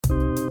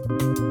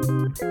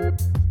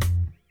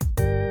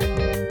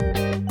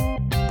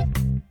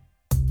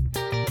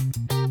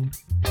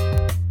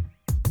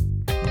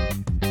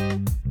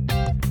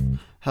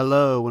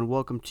Hello and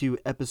welcome to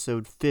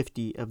episode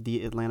 50 of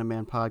the Atlanta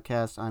Man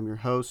Podcast. I'm your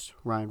host,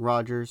 Ryan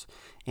Rogers,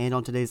 and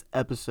on today's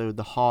episode,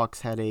 the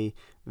Hawks had a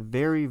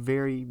very,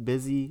 very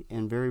busy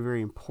and very,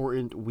 very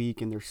important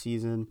week in their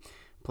season.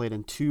 Played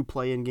in 2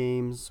 play-in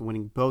games,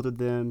 winning both of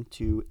them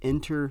to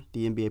enter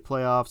the NBA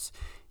playoffs.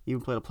 Even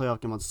played a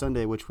playoff game on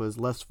Sunday, which was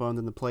less fun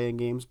than the play-in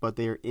games, but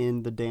they are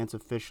in the dance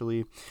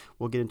officially.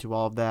 We'll get into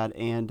all of that,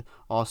 and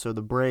also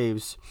the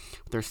Braves,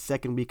 their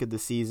second week of the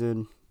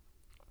season.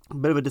 A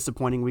bit of a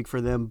disappointing week for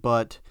them,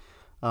 but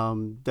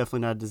definitely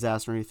not a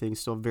disaster or anything.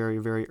 Still very,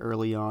 very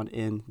early on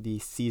in the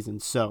season.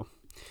 So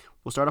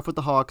we'll start off with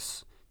the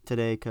Hawks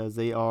today because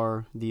they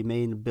are the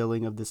main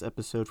billing of this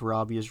episode for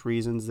obvious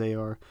reasons. They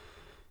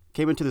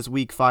came into this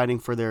week fighting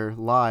for their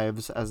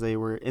lives as they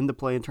were in the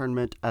play-in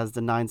tournament as the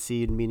 9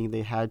 seed, meaning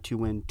they had to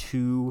win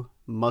 2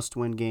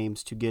 must-win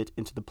games to get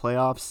into the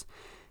playoffs.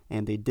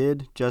 And they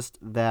did just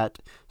that,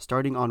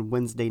 starting on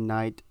Wednesday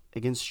night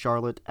against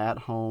Charlotte at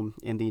home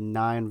in the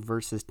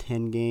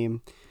 9-10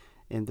 game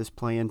in this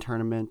play-in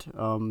tournament.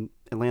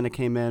 Atlanta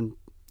came in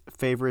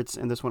favorites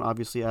in this one,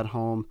 obviously at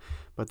home,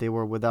 but they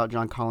were without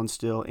John Collins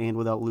still and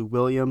without Lou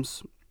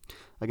Williams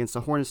against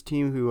the Hornets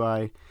team,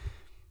 who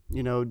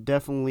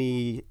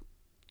definitely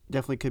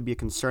could be a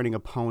concerning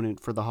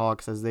opponent for the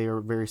Hawks, as they are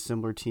a very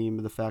similar team.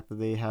 The fact that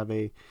they have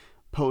a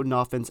potent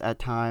offense at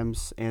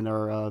times and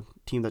are a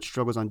team that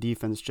struggles on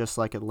defense, just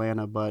like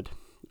Atlanta, but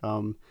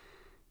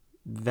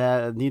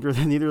that neither of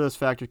those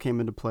factors came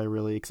into play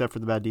really, except for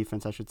the bad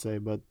defense, I should say.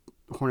 But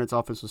Hornets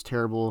offense was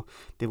terrible.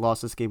 They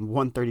lost this game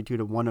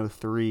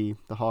 132-103.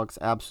 The Hawks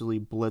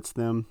absolutely blitzed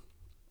them,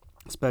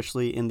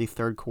 especially in the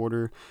third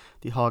quarter.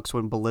 The Hawks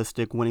went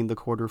ballistic, winning the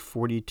quarter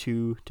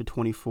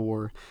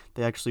 42-24.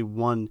 They actually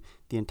won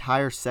the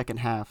entire second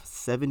half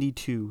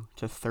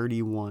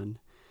 72-31.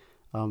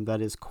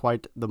 That is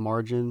quite the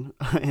margin,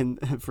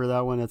 and for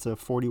that one, that's a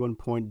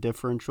 41-point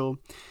differential.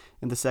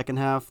 In the second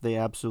half, they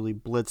absolutely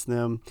blitzed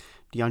them.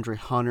 DeAndre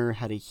Hunter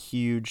had a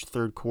huge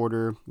third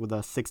quarter with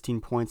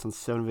 16 points on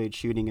 7 of 8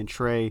 shooting, and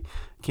Trey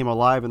came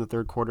alive in the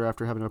third quarter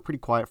after having a pretty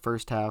quiet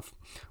first half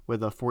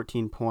with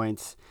 14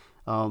 points.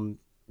 One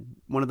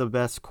of the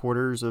best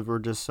quarters or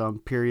just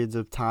periods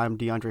of time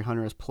DeAndre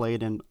Hunter has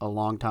played in a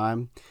long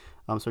time,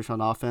 especially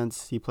on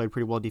offense. He played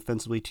pretty well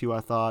defensively too, I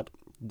thought,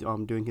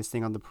 doing his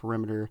thing on the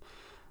perimeter.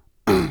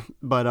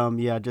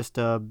 But just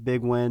a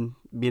big win,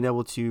 being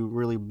able to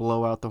really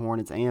blow out the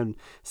Hornets and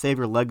save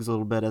your legs a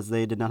little bit, as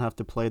they did not have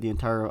to play the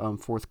entire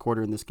fourth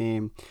quarter in this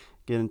game,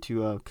 getting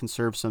to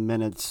conserve some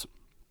minutes.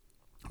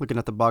 Looking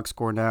at the box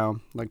score now,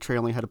 like Trey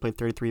only had to play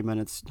 33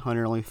 minutes,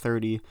 Hunter only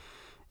 30,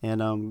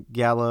 and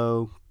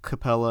Gallo,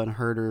 Capella, and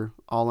Herter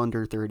all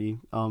under 30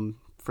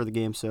 for the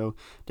game, so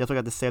definitely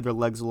got to save their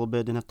legs a little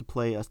bit. Didn't have to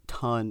play a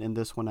ton in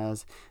this one,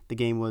 as the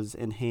game was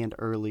in hand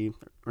early,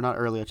 or not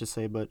early I should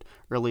say, but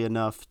early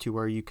enough to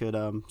where you could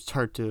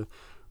start to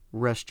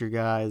rest your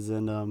guys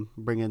and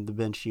bring in the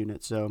bench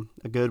unit. So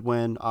a good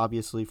win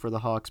obviously for the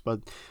Hawks,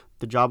 but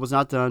the job was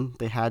not done.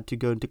 They had to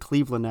go into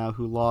Cleveland now,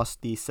 who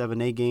lost the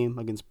 7A game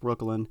against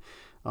Brooklyn.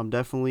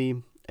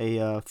 Definitely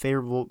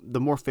the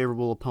more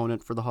favorable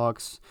opponent for the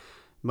Hawks.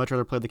 Much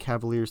rather play the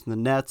Cavaliers than the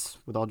Nets,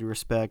 with all due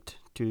respect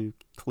to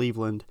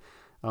Cleveland.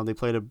 They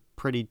played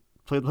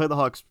the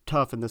Hawks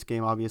tough in this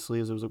game, obviously,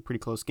 as it was a pretty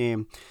close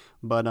game.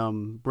 But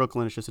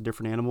Brooklyn is just a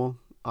different animal,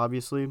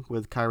 obviously,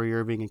 with Kyrie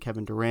Irving and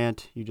Kevin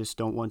Durant. You just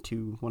don't want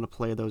to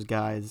play those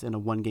guys in a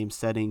one-game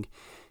setting.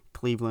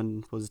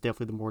 Cleveland was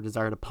definitely the more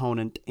desired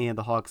opponent, and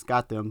the Hawks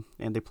got them,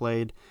 and they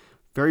played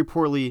very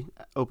poorly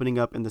opening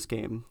up in this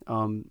game.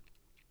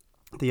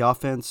 The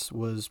offense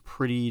was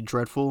pretty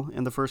dreadful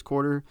in the first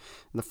quarter,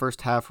 in the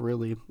first half,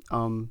 really.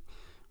 Well,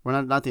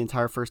 not the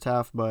entire first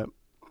half, but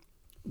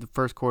the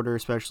first quarter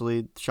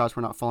especially. The shots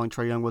were not falling.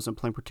 Trae Young wasn't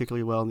playing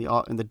particularly well,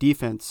 and the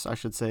defense, I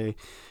should say,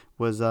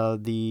 was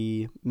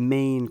the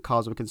main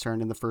cause of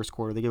concern in the first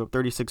quarter. They gave up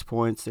 36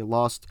 points. They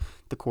lost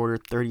the quarter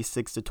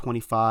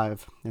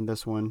 36-25 in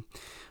this one.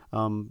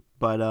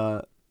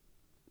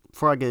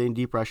 Before I get any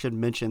deeper, I should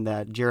mention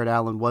that Jared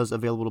Allen was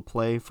available to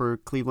play for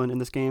Cleveland in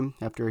this game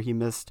after he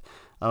missed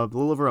a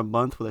little over a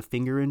month with a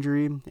finger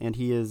injury, and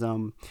he is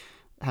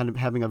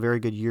having a very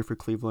good year for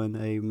Cleveland,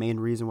 a main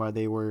reason why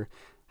they were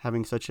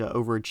having such an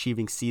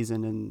overachieving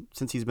season. And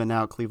since he's been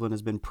out, Cleveland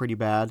has been pretty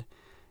bad,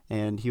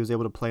 and he was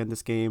able to play in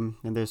this game,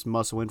 and this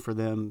must win for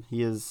them.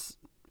 He is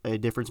a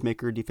difference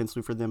maker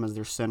defensively for them as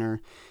their center.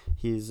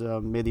 He's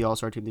made the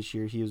All-Star team this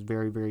year. He is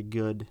very, very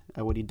good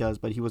at what he does,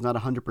 but he was not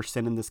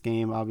 100% in this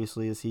game,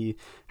 obviously, as he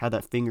had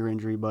that finger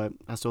injury, but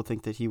I still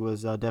think that he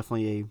was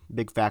definitely a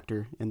big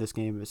factor in this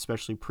game,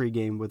 especially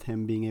pregame with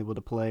him being able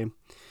to play.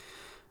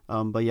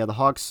 But yeah, the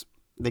Hawks,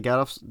 they got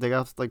off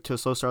like to a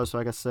slow start, so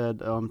like I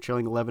said,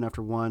 trailing 11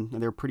 after 1,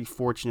 and they were pretty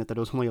fortunate that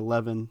it was only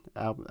 11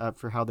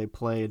 after how they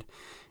played,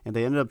 and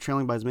they ended up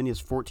trailing by as many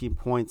as 14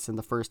 points in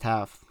the first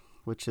half,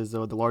 which is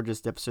the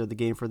largest deficit of the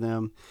game for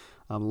them.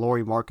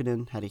 Lauri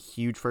Markkanen had a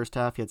huge first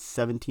half. He had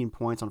 17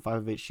 points on 5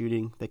 of 8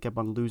 shooting. They kept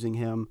on losing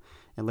him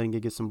and letting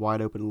him get some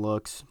wide open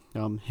looks.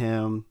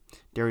 Him,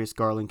 Darius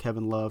Garland,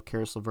 Kevin Love,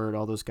 Karis LeVert,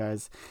 all those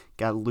guys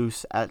got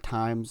loose at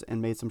times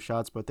and made some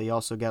shots, but they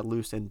also got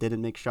loose and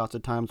didn't make shots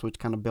at times, which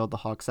kind of bailed the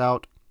Hawks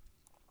out.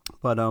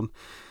 But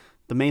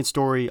the main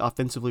story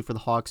offensively for the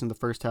Hawks in the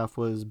first half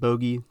was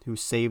Bogey, who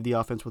saved the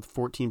offense with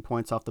 14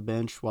 points off the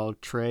bench, while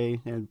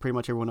Trey and pretty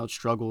much everyone else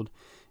struggled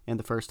in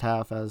the first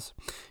half. As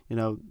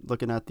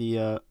looking at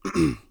the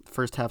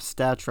first half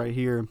stats right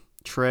here,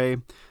 Trey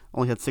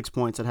only had 6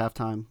 points at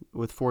halftime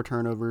with 4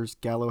 turnovers.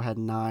 Gallo had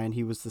 9.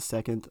 He was the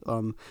second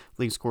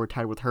league scorer,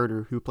 tied with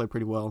Herter, who played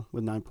pretty well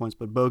with 9 points.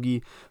 But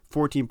Bogey,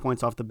 14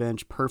 points off the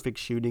bench, perfect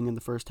shooting in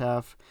the first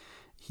half.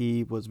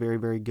 He was very,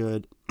 very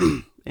good.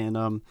 And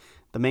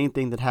the main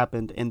thing that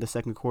happened in the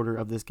second quarter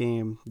of this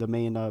game, the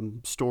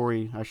main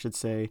story, I should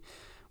say,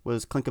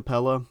 was Clint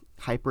Capella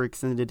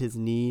hyperextended his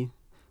knee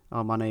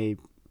on a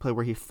play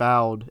where he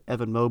fouled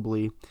Evan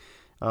Mobley.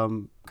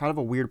 Kind of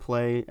a weird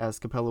play, as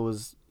Capella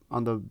was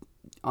on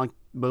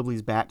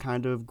Mobley's back,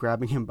 kind of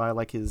grabbing him by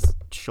like his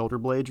shoulder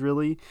blades,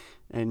 really,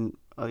 and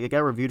it got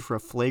reviewed for a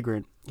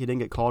flagrant. He didn't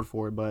get called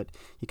for it, but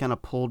he kind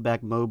of pulled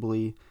back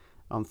Mobley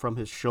from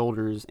his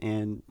shoulders,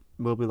 and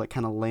Mobley like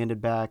kind of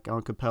landed back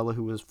on Capella,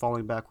 who was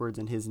falling backwards,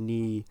 and his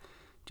knee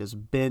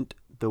just bent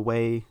the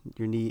way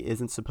your knee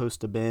isn't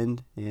supposed to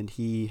bend, and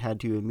he had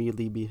to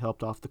immediately be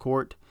helped off the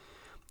court,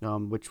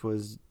 which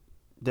was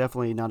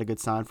definitely not a good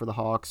sign for the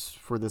Hawks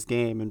for this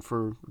game and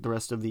for the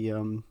rest of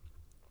the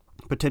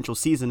potential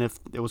season if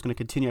it was going to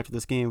continue after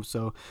this game.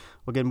 So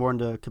we'll get more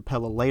into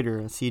Capella later,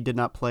 as he did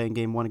not play in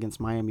Game 1 against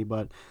Miami,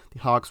 but the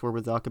Hawks were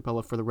without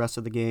Capella for the rest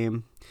of the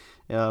game.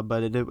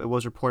 But it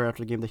was reported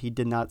after the game that he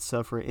did not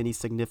suffer any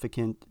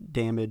significant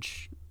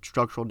damage,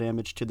 structural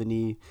damage to the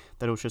knee,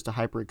 that it was just a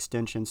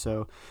hyperextension.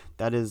 So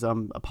that is a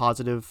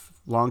positive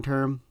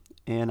long-term,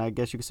 and I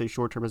guess you could say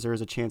short-term, as there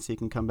is a chance he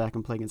can come back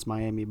and play against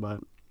Miami, but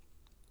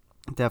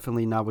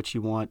definitely not what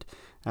you want,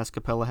 as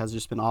Capella has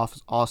just been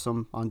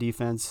awesome on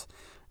defense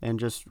and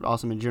just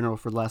awesome in general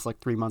for the last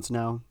 3 months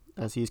now,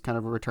 as he's kind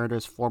of returned to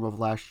his form of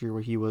last year,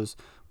 where he was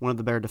one of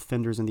the better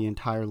defenders in the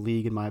entire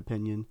league, in my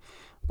opinion.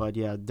 But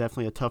yeah,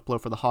 definitely a tough blow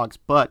for the Hawks.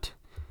 But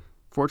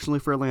fortunately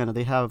for Atlanta,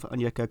 they have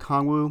Onyeka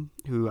Okongwu,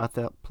 who I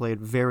thought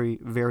played very,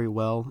 very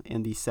well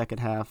in the second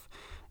half,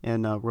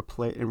 and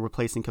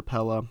replacing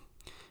Capella.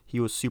 He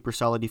was super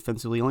solid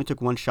defensively. He only took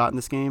 1 shot in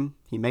this game.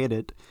 He made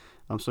it.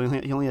 So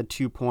he only had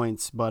 2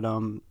 points, but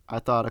I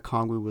thought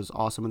Okongwu was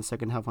awesome in the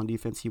second half on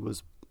defense. He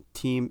was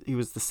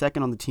the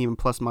second on the team in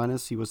plus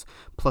minus. He was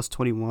plus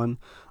 21.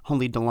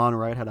 Only DeLon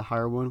Wright had a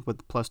higher one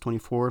with plus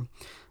 24,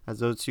 as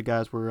those two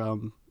guys were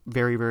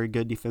very, very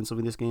good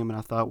defensively in this game, and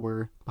I thought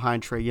were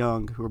behind Trae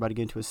Young, who we're about to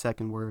get into a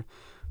second, were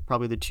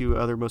probably the 2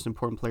 other most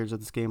important players of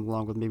this game,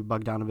 along with maybe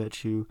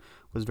Bogdanovich, who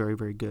was very,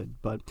 very good.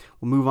 But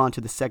we'll move on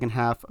to the second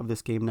half of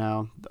this game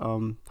now.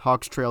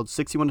 Hawks trailed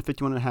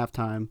 61-51 at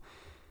halftime,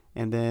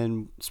 and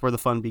then it's where the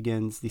fun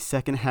begins. The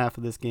second half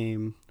of this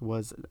game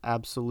was an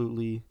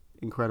absolutely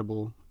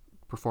incredible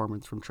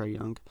performance from Trae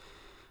Young.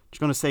 Just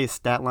going to say his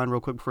stat line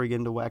real quick before we get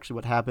into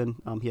what happened.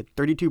 He had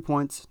 32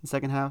 points in the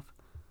second half,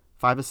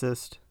 5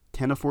 assists,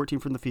 10 of 14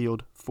 from the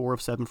field, 4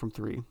 of 7 from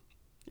 3,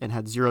 and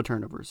had 0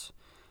 turnovers.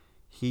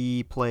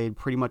 He played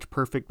pretty much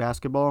perfect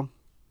basketball,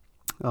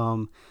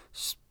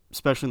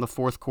 especially in the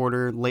fourth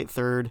quarter, late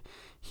third.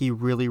 He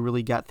really,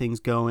 really got things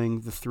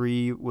going. The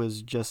 3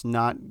 was just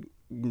not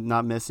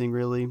missing,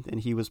 really,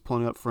 and he was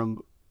pulling up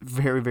from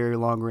very, very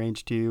long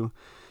range, too.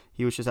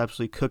 He was just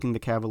absolutely cooking the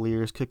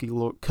Cavaliers, cooking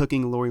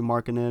Lauri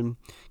Markkanen,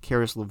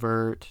 Karis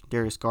LeVert,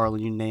 Darius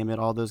Garland, you name it.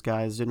 All those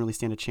guys didn't really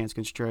stand a chance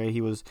against Trae. He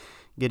was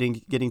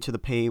getting to the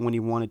paint when he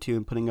wanted to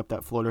and putting up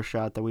that floater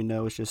shot that we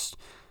know is just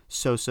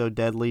so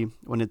deadly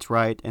when it's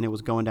right, and it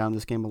was going down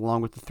this game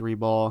along with the 3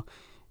 ball.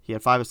 He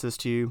had 5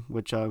 assists too,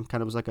 which kind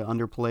of was like an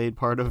underplayed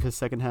part of his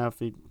second half.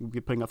 He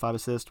was putting up 5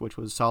 assists, which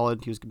was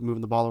solid. He was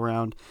moving the ball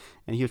around,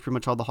 and he was pretty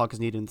much all the Hawks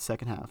needed in the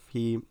second half.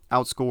 He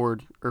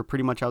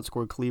pretty much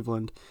outscored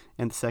Cleveland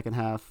in the second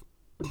half.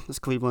 This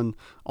Cleveland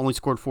only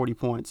scored 40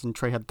 points, and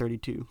Trae had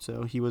 32.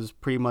 So he was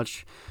pretty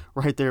much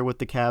right there with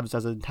the Cavs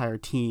as an entire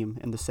team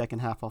in the second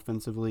half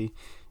offensively.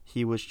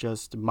 He was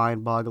just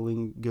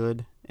mind-boggling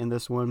good in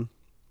this one.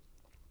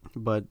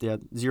 But yeah,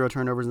 0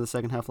 turnovers in the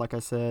second half, like I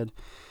said,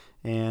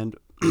 and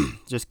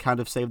just kind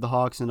of saved the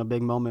Hawks in a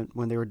big moment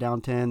when they were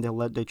down 10.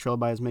 They trailed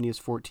by as many as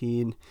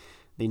 14.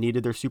 They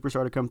needed their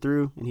superstar to come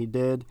through, and he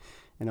did.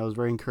 And that was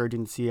very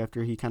encouraging to see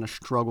after he kind of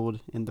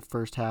struggled in the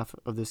first half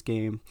of this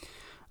game.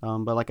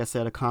 But like I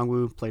said,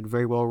 Okongwu played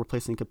very well,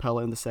 replacing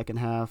Capella in the second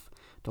half.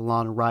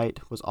 DeLon Wright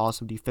was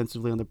awesome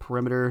defensively on the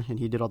perimeter, and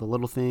he did all the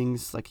little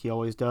things like he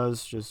always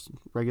does, just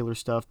regular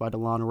stuff by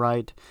DeLon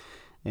Wright.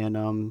 And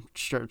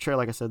Trae,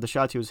 like I said, the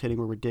shots he was hitting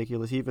were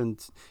ridiculous. He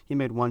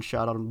made 1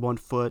 shot on 1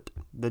 foot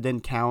that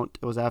didn't count.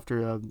 It was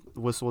after a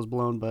whistle was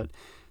blown, but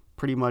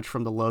pretty much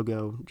from the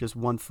logo, just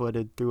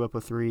one-footed, threw up a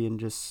three and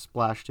just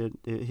splashed it.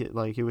 It hit,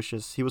 like, he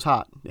was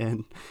hot.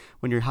 And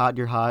when you're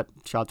hot,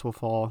 shots will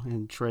fall.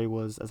 And Trey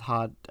was as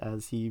hot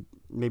as he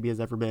maybe has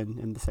ever been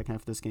in the second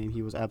half of this game.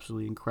 He was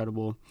absolutely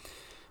incredible.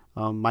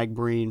 Mike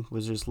Breen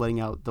was just letting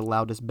out the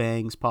loudest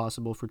bangs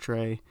possible for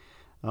Trey.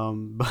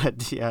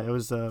 But yeah, it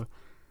was a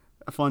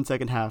fun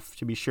second half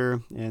to be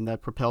sure, and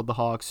that propelled the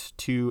Hawks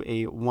to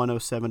a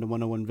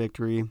 107-101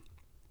 victory.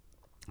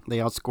 They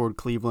outscored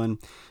Cleveland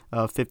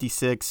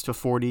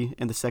 56-40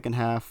 in the second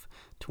half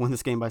to win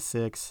this game by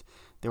 6.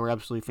 They were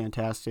absolutely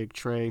fantastic.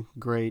 Trey,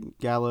 great.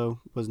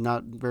 Gallo was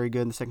not very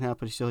good in the second half,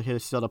 but he still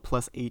had a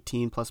plus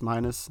 18 plus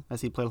minus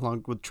as he played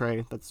along with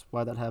Trey. That's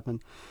why that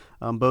happened.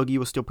 Bogey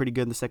was still pretty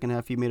good in the second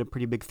half. He made a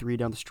pretty big three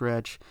down the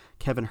stretch.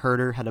 Kevin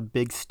Huerter had a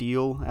big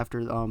steal after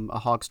a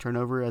Hawks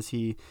turnover as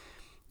he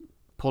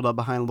pulled up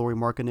behind Lauri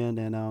Markkanen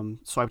and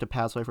swiped a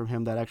pass away from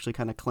him that actually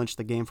kind of clinched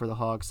the game for the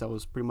Hawks. That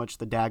was pretty much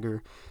the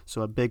dagger.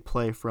 So a big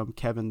play from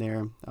Kevin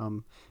there,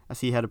 as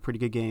he had a pretty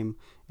good game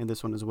in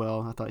this one as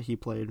well. I thought he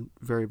played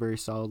very, very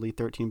solidly.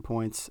 13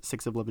 points,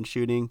 6 of 11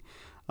 shooting.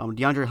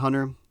 DeAndre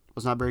Hunter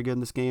was not very good in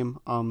this game.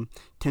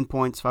 10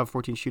 points, 5 of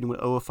 14 shooting with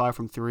 0 of 5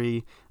 from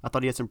 3. I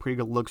thought he had some pretty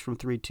good looks from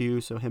 3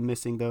 too, so him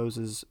missing those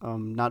is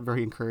not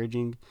very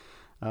encouraging.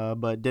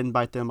 But didn't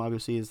bite them,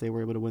 obviously, as they were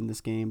able to win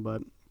this game.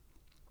 But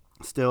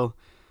still,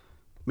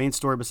 main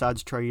story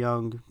besides Trae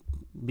Young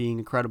being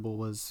incredible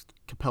was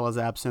Capella's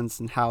absence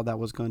and how that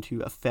was going to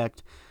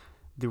affect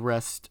the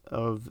rest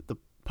of the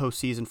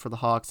postseason for the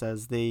Hawks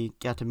as they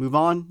got to move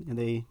on and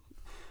they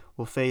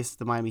will face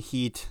the Miami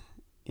Heat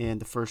in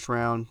the first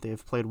round. They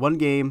have played one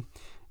game,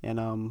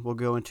 and we'll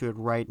go into it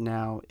right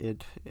now.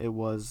 It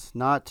was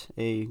not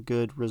a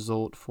good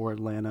result for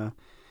Atlanta.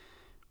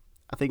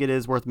 I think it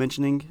is worth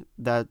mentioning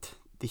that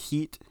the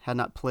Heat had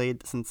not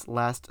played since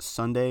last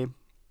Sunday,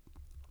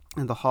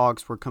 and the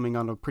Hawks were coming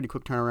on a pretty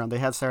quick turnaround. They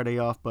had Saturday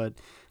off, but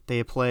they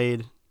had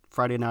played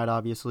Friday night,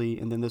 obviously,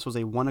 and then this was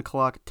a 1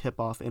 o'clock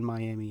tip-off in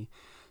Miami.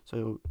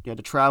 So you had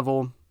to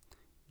travel,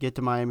 get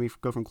to Miami,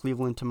 go from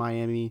Cleveland to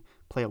Miami,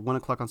 play at 1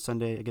 o'clock on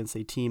Sunday against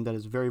a team that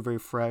is very, very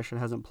fresh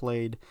and hasn't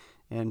played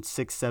in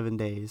 6-7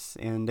 days.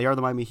 And they are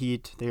the Miami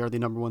Heat. They are the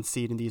number 1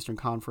 seed in the Eastern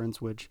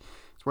Conference, which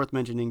is worth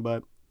mentioning,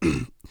 but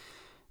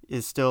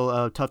is still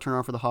a tough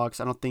turnaround for the Hawks.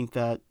 I don't think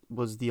that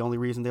was the only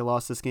reason they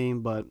lost this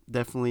game, but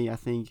definitely I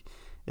think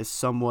is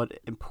somewhat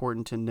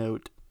important to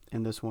note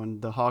in this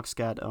one. The Hawks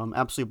got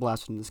absolutely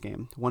blasted in this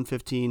game,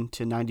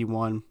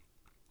 115-91,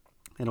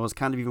 and it was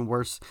kind of even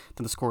worse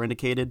than the score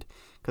indicated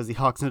because the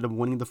Hawks ended up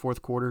winning the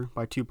fourth quarter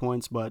by 2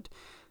 points, but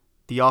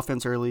the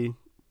offense early,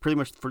 pretty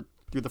much through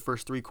the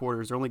first 3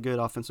 quarters, their only good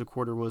offensive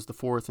quarter was the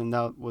fourth, and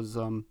that was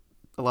a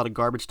lot of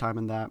garbage time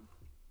in that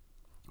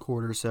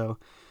quarter, so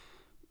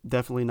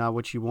definitely not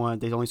what you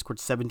want. They only scored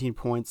 17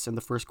 points in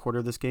the first quarter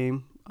of this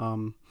game.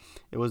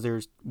 It was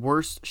their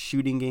worst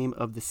shooting game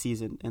of the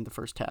season in the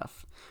first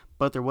half.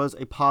 But there was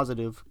a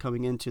positive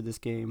coming into this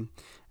game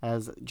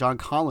as John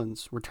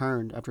Collins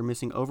returned after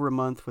missing over a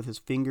month with his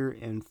finger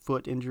and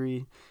foot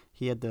injury.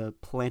 He had the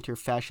plantar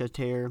fascia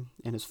tear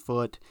in his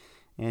foot,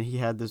 and he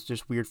had this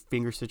just weird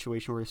finger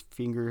situation where his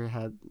finger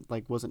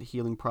wasn't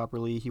healing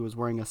properly. He was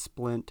wearing a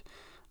splint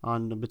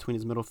on between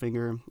his middle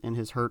finger and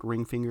his hurt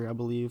ring finger, I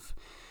believe.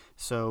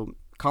 So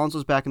Collins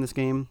was back in this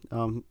game.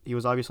 He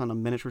was obviously on a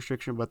minutes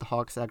restriction, but the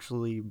Hawks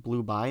actually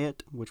blew by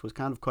it, which was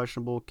kind of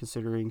questionable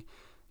considering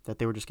that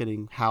they were just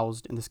getting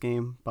housed in this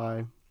game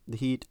by the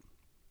Heat.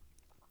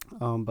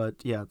 But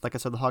yeah, like I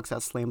said, the Hawks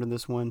got slammed in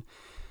this one.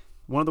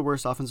 One of the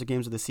worst offensive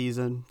games of the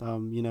season.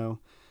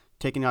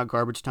 Taking out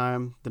garbage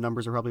time, the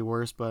numbers are probably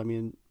worse, but I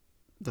mean,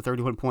 the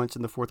 31 points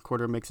in the fourth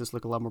quarter makes this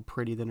look a lot more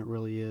pretty than it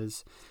really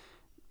is.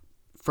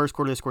 First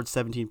quarter, they scored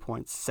 17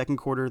 points. Second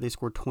quarter, they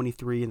scored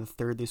 23. In the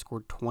third, they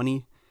scored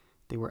 20.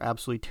 They were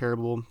absolutely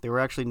terrible. They were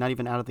actually not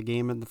even out of the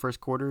game in the first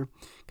quarter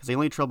because they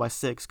only trailed by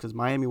 6 because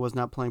Miami was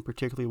not playing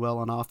particularly well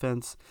on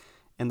offense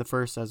in the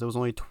first, as it was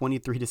only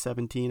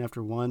 23-17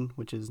 after 1,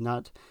 which is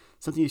not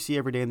something you see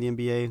every day in the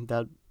NBA,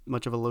 that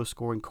much of a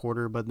low-scoring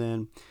quarter. But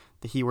then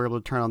the Heat were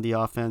able to turn on the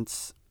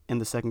offense in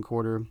the second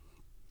quarter.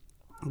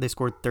 They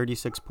scored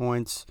 36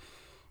 points.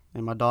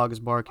 And my dog is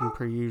barking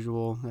per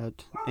usual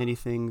at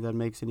anything that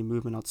makes any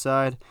movement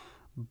outside.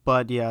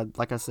 But yeah,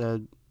 like I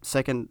said,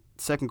 second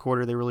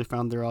quarter, they really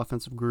found their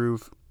offensive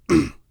groove.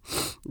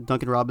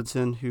 Duncan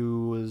Robinson,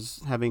 who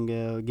was having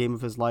a game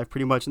of his life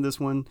pretty much in this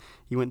one,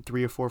 he went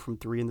 3 of 4 from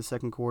 3 in the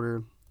second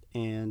quarter.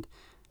 And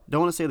I don't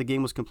want to say the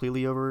game was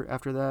completely over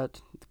after that.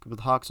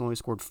 The Hawks only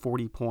scored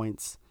 40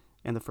 points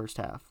in the first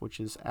half, which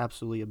is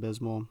absolutely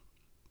abysmal.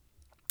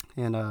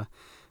 And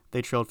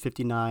they trailed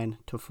 59-40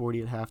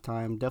 at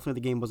halftime. Definitely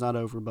the game was not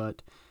over,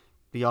 but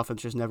the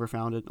offense just never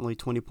found it. Only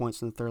 20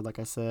 points in the third, like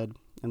I said.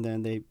 And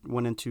then they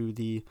went into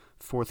the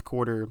fourth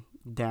quarter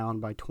down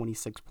by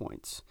 26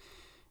 points.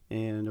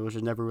 And it was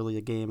just never really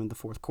a game in the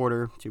fourth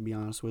quarter, to be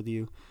honest with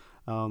you.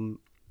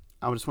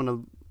 I just want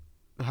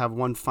to have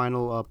one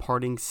final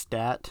parting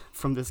stat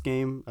from this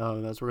game,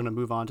 as we're going to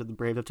move on to the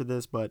Braves after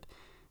this. But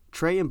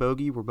Trey and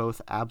Bogey were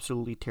both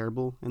absolutely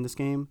terrible in this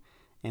game.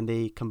 and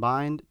they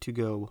combined to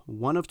go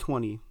 1 of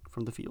 20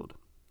 from the field.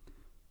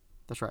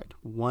 That's right,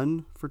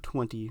 1 for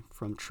 20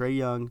 from Trae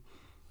Young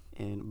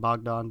and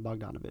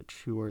Bogdanovic,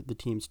 who are the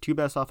team's two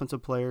best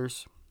offensive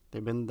players.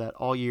 They've been that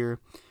all year.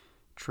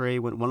 Trae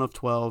went 1 of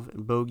 12,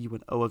 and Bogey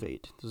went 0 of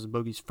 8. This is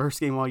Bogey's first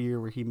game all year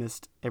where he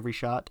missed every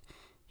shot.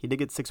 He did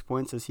get 6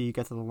 points as he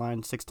got to the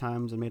line 6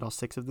 times and made all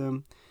 6 of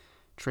them.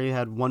 Trae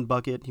had 1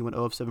 bucket. He went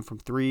 0 of 7 from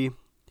 3.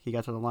 He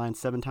got to the line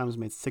 7 times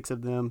and made 6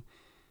 of them.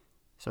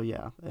 So,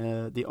 yeah,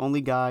 the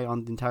only guy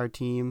on the entire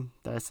team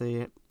that I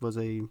say was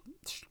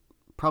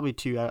probably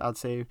 2, I'd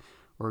say,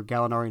 or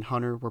Gallinari and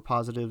Hunter were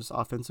positives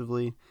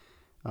offensively.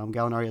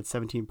 Gallinari had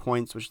 17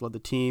 points, which led the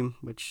team,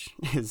 which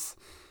is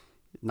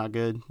not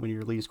good when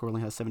your leading scorer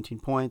only has 17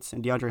 points.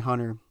 And DeAndre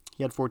Hunter,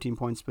 he had 14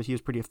 points, but he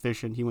was pretty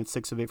efficient. He went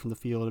 6 of 8 from the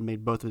field and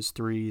made both his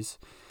threes.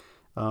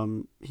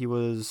 Him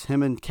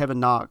and Kevin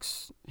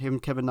Knox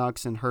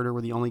and Herter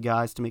were the only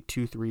guys to make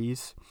 2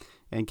 threes.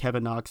 And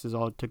Kevin Knox is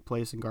all it took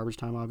place in garbage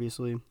time,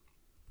 obviously.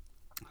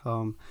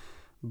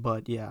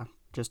 But yeah,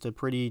 just a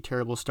pretty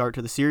terrible start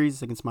to the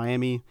series against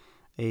Miami.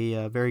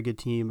 A very good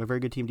team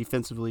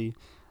defensively.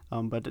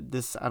 But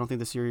I don't think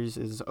the series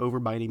is over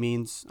by any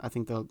means. I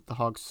think the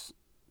Hawks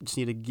just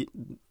need to get,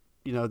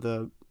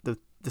 the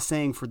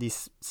saying for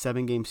these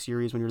 7-game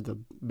series when you're the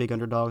big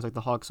underdogs like the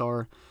Hawks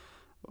are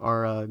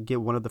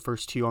get one of the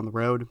first 2 on the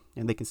road,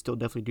 and they can still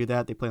definitely do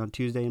that. They play on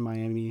Tuesday in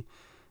Miami.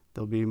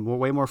 They'll be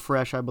way more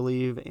fresh, I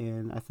believe,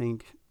 and I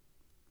think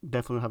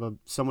definitely have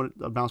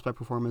a bounce back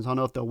performance. I don't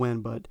know if they'll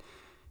win, but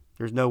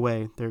there's no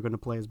way they're going to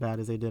play as bad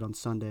as they did on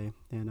Sunday.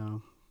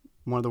 And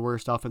one of the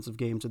worst offensive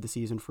games of the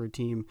season for a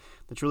team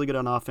that's really good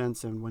on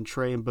offense. And when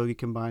Trae and Bogey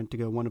combined to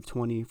go 1 of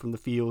 20 from the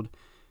field,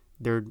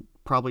 they're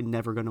probably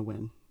never going to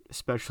win,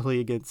 especially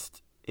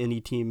against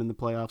any team in the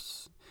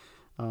playoffs,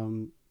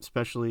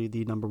 especially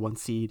the number 1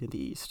 seed in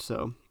the East.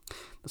 So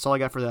that's all I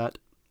got for that.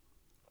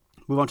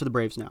 Move on to the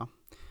Braves now,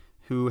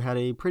 who had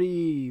a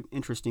pretty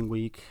interesting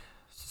week,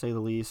 to say the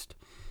least.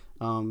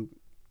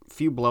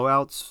 Few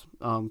blowouts,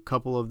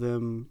 couple of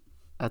them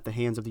at the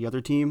hands of the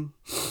other team,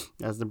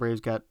 as the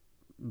Braves got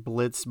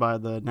blitzed by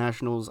the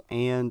Nationals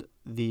and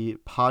the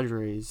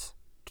Padres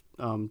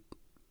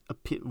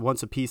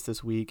once apiece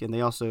this week, and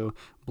they also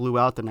blew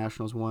out the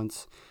Nationals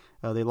once.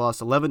 They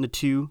lost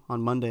 11-2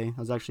 on Monday. I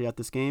was actually at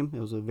this game. It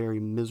was a very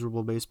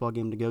miserable baseball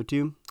game to go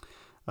to.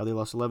 They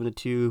lost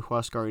 11-2.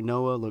 Huascar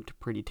Ynoa looked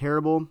pretty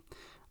terrible.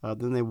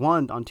 Then they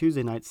won on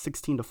Tuesday night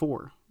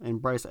 16-4,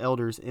 and Bryce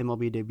Elder's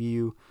MLB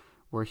debut,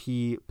 where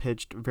he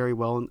pitched very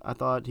well. I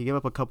thought he gave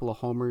up a couple of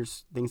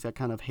homers. Things got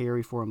kind of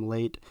hairy for him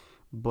late,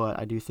 but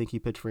I do think he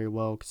pitched very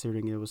well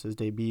considering it was his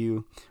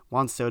debut.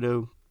 Juan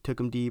Soto took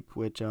him deep,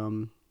 which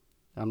I'm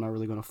not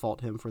really going to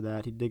fault him for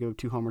that. He did go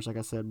 2 homers, like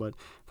I said, but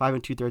 5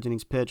 2/3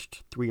 innings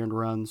pitched, 3 earned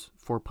runs,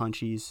 4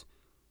 punchies.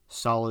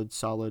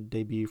 Solid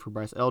debut for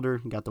Bryce Elder.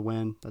 He got the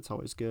win. That's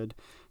always good.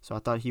 So I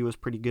thought he was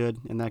pretty good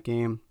in that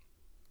game.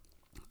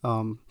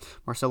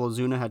 Marcell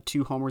Ozuna had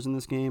 2 homers in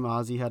this game.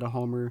 Ozzy had a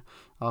homer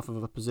off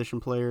of a position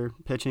player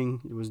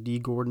pitching. It was D.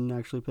 Gordon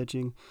actually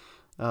pitching.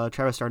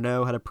 Travis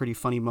d'Arnaud had a pretty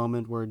funny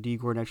moment where D.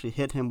 Gordon actually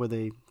hit him with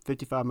a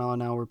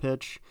 55-mile-an-hour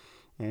pitch,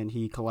 and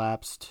he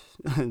collapsed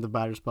in the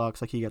batter's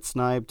box like he got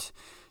sniped.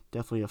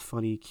 Definitely a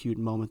funny, cute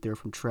moment there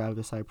from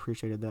Travis. I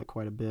appreciated that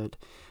quite a bit.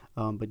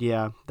 But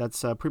yeah,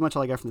 that's pretty much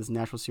all I got from this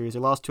National Series. They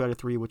lost 2 out of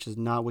 3, which is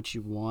not what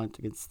you want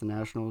against the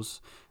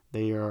Nationals.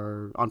 They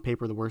are, on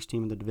paper, the worst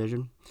team in the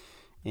division,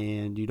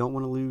 and you don't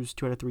want to lose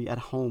 2 out of 3 at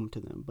home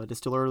to them. But it's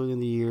still early in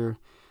the year.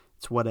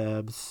 It's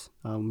whatevs.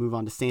 Move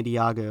on to San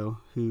Diego,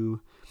 who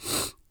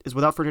is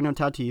without Fernando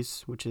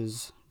Tatis, which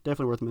is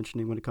definitely worth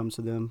mentioning when it comes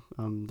to them,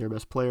 their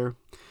best player.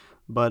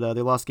 But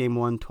they lost Game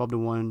 1,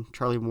 12-1.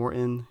 Charlie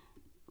Morton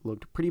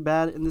looked pretty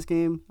bad in this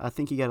game. I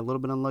think he got a little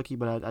bit unlucky,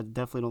 but I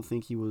definitely don't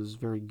think he was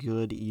very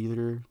good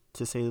either,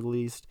 to say the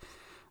least.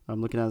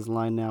 I'm looking at his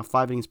line now.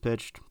 5 innings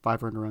pitched,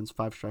 5 earned runs,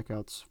 5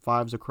 strikeouts,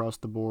 5s across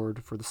the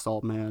board for the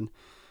Salt Man.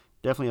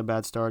 Definitely a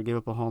bad start. Gave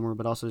up a homer,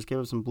 but also just gave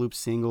up some bloop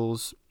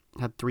singles.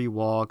 Had 3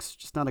 walks.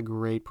 Just not a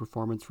great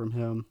performance from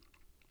him.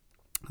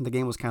 The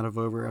game was kind of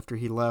over after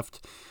he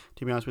left,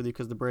 to be honest with you,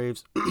 because the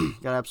Braves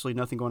got absolutely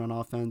nothing going on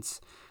offense.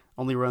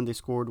 Only run they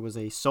scored was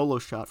a solo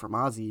shot from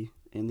Ozzy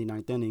in the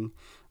 9th inning.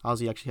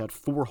 Ozzy actually had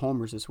 4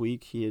 homers this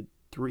week. He had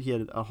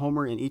a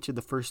homer in each of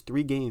the first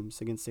 3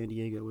 games against San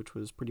Diego, which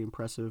was pretty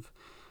impressive.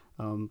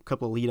 A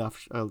couple of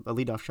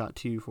leadoff shot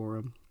too for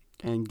him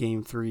in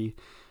Game 3.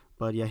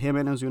 But yeah, him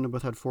and Ozuna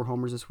both had 4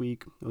 homers this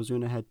week.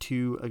 Ozuna had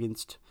 2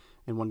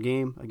 in one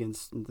game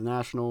against the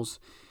Nationals,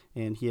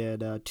 and he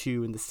had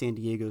 2 in the San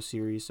Diego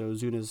series. So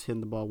Ozuna's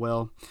hitting the ball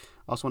well.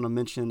 Also want to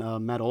mention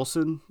Matt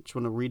Olson. Just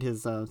want to read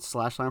his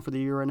slash line for the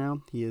year right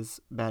now. He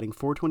is batting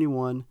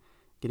 .421,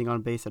 getting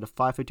on base at a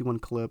 .551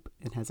 clip,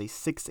 and has a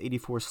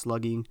 .684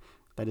 slugging.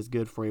 That is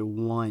good for a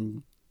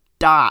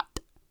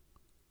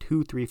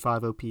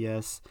 1.235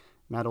 OPS.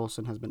 Matt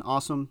Olson has been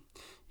awesome.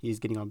 He's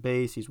getting on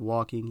base. He's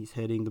walking. He's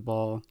hitting the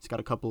ball. He's got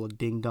a couple of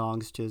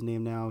ding-dongs to his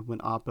name now.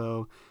 Went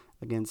oppo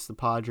against the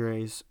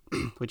Padres,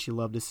 which you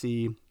love to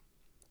see.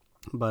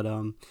 But,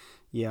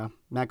 yeah,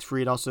 Max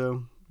Fried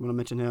also want to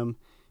mention him.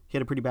 He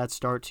had a pretty bad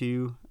start,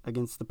 too,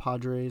 against the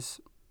Padres.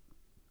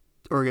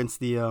 Or against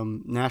the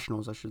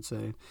Nationals, I should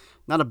say.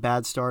 Not a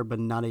bad start,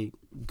 but not a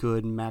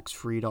good Max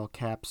Fried all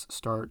caps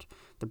start.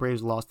 The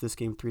Braves lost this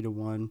game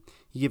 3-1.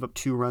 He gave up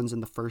 2 runs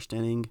in the first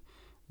inning,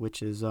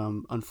 which is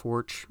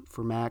unfortunate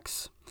for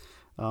Max.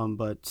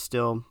 But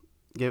still,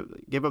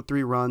 gave up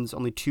 3 runs.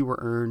 Only 2 were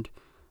earned.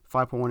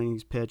 5.1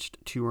 innings pitched,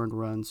 2 earned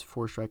runs,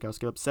 4 strikeouts.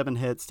 Gave up 7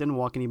 hits. Didn't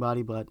walk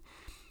anybody, but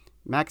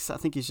Max, I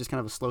think he's just kind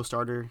of a slow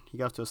starter. He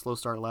got off to a slow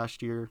start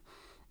last year.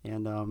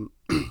 And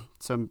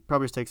so it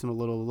probably just takes him a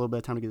little bit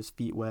of time to get his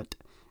feet wet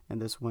in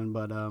this one,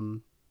 but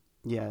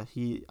yeah,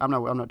 I'm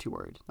not too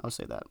worried. I'll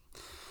say that.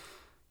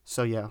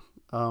 So yeah,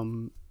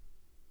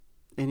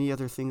 any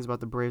other things about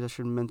the Braves I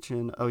should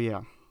mention? Oh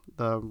yeah,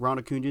 the Ron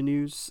Acuna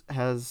news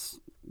there's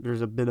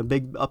been a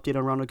big update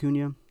on Ron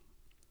Acuna.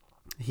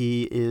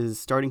 He is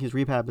starting his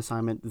rehab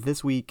assignment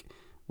this week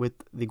with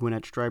the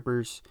Gwinnett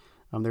Stripers.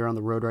 They're on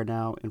the road right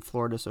now in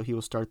Florida, so he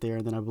will start there,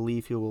 and then I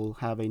believe he will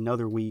have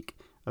another week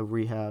of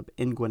rehab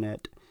in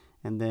Gwinnett,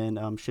 and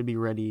then should be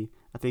ready.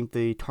 I think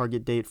the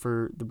target date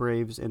for the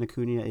Braves and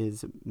Acuna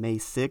is May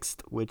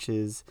 6th, which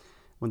is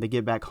when they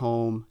get back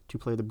home to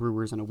play the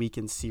Brewers in a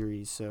weekend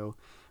series. So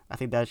I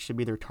think that should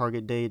be their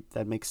target date.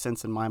 That makes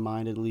sense in my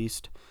mind, at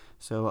least.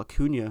 So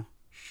Acuna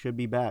should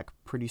be back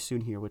pretty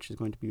soon here, which is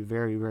going to be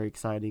very, very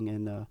exciting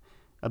and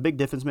a big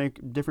difference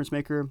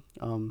maker.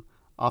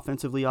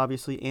 Offensively,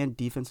 obviously, and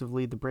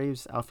defensively. The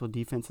Braves' outfield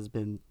defense has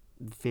been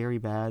very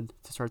bad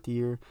to start the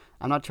year.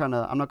 I'm not going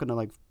to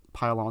like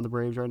pile on the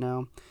Braves right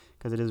now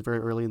because it is very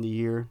early in the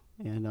year,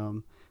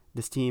 and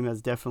this team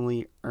has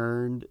definitely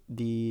earned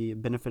the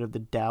benefit of the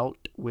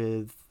doubt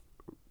with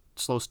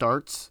slow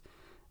starts,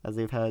 as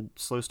they've had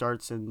slow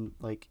starts in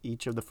like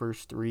each of the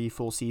first 3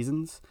 full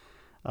seasons.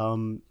 So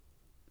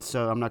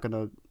I'm not going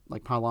to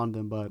like pile on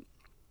them, but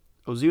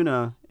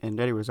Ozuna and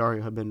Eddie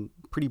Rosario have been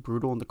pretty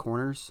brutal in the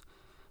corners.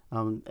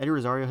 Eddie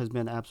Rosario has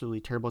been absolutely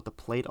terrible at the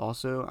plate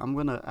also. I'm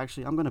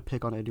gonna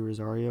pick on Eddie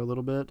Rosario a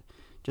little bit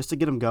just to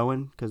get him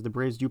going, because the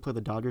Braves do play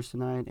the Dodgers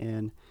tonight,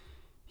 and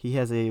he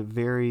has a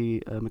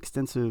very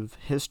extensive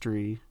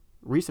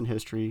recent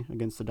history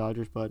against the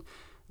Dodgers. But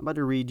I'm about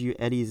to read you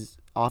Eddie's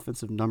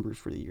offensive numbers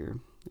for the year,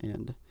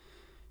 and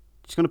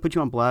just gonna put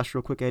you on blast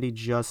real quick, Eddie,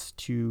 just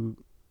to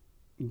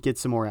get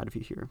some more out of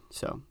you here.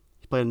 So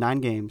he played in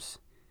 9 games.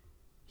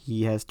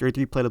 He has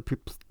 33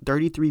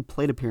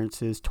 plate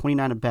appearances,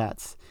 29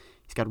 at-bats.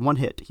 He's got 1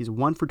 hit. He's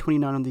 1 for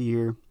 29 on the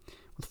year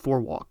with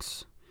 4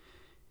 walks.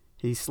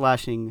 He's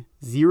slashing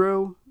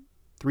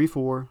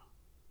 0.34,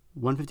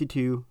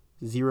 152,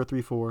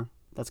 0.34.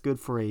 That's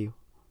good for a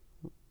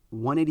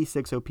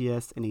 186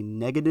 OPS and a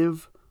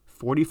negative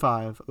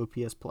 45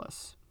 OPS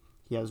plus.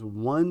 He has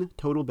 1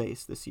 total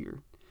base this year.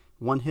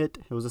 1 hit.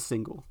 It was a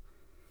single.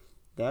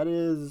 That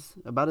is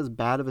about as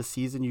bad of a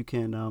season you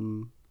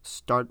can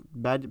as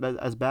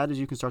bad as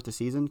you can start the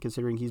season,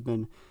 considering he's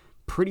been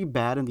pretty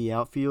bad in the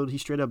outfield. He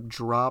straight up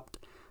dropped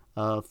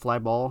a fly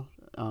ball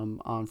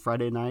on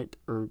Friday night,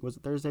 or was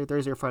it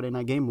Thursday or Friday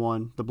night, game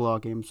 1, the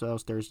blowout game, so that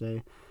was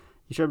Thursday.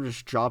 He straight up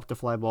just dropped a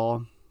fly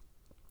ball,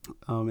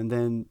 and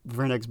then the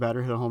very next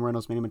batter hit a home run. It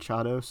was Manny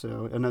Machado,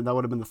 and then that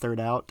would have been the 3rd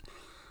out.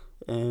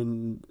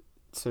 And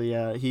so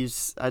yeah,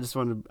 I just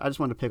wanted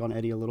to pick on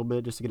Eddie a little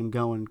bit just to get him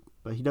going,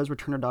 but he does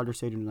return to Dodger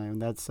Stadium tonight,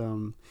 and that's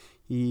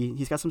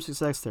he's got some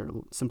success there.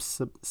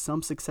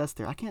 Some success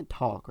there. I can't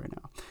talk right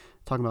now,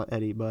 talking about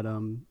Eddie, but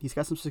he's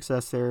got some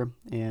success there,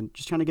 and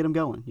just trying to get him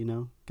going. Get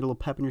a little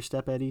pep in your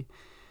step, Eddie.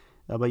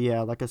 But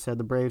yeah, like I said,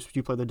 the Braves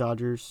do play the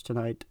Dodgers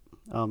tonight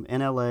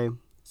in LA,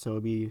 so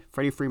it'll be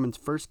Freddie Freeman's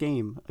first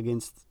game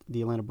against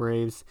the Atlanta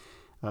Braves.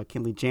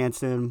 Kenley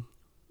Jansen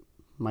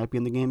might be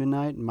in the game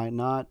tonight, might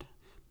not.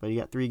 But you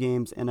got 3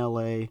 games in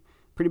LA.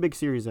 Pretty big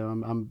series, though.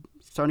 I'm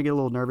starting to get a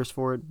little nervous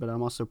for it, but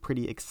I'm also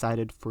pretty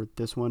excited for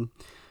this one.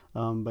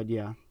 But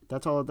yeah,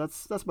 that's all.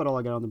 That's about all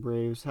I got on the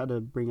Braves. Had to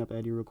bring up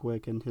Eddie real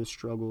quick and his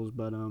struggles,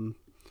 but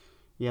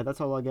yeah, that's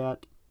all I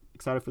got.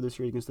 Excited for this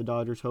series against the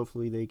Dodgers.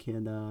 Hopefully they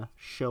can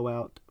show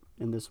out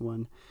in this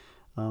one.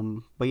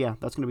 But yeah,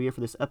 that's going to be it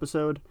for this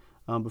episode.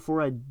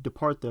 Before I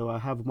depart, though, I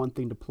have one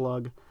thing to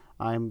plug.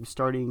 I'm going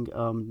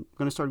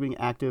to start being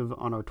active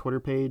on our Twitter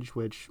page,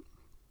 which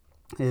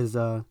is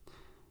the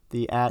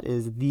 @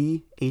 is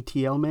the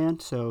ATL Man.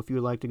 So if you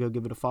would like to go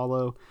give it a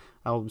follow,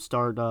 I'll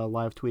start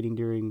live tweeting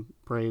during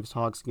Braves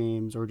Hawks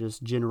games, or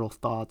just general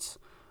thoughts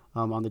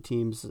on the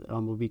teams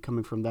will be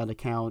coming from that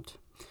account.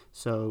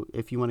 So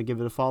if you want to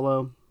give it a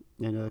follow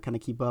and kind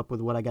of keep up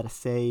with what I got to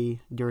say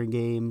during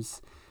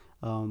games,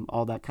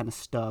 all that kind of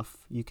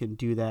stuff, you can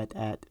do that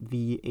at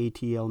the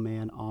ATL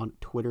Man on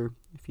Twitter.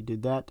 If you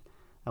did that,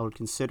 I would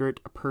consider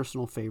it a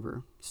personal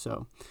favor.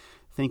 So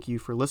thank you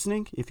for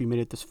listening. If you made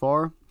it this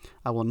far,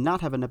 I will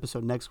not have an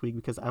episode next week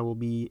because I will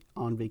be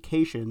on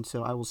vacation.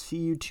 So I will see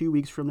you 2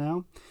 weeks from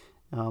now.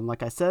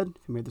 Like I said,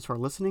 if you made this far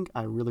listening,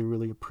 I really,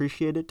 really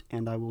appreciate it.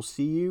 And I will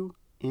see you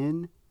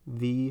in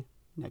the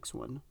next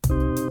one.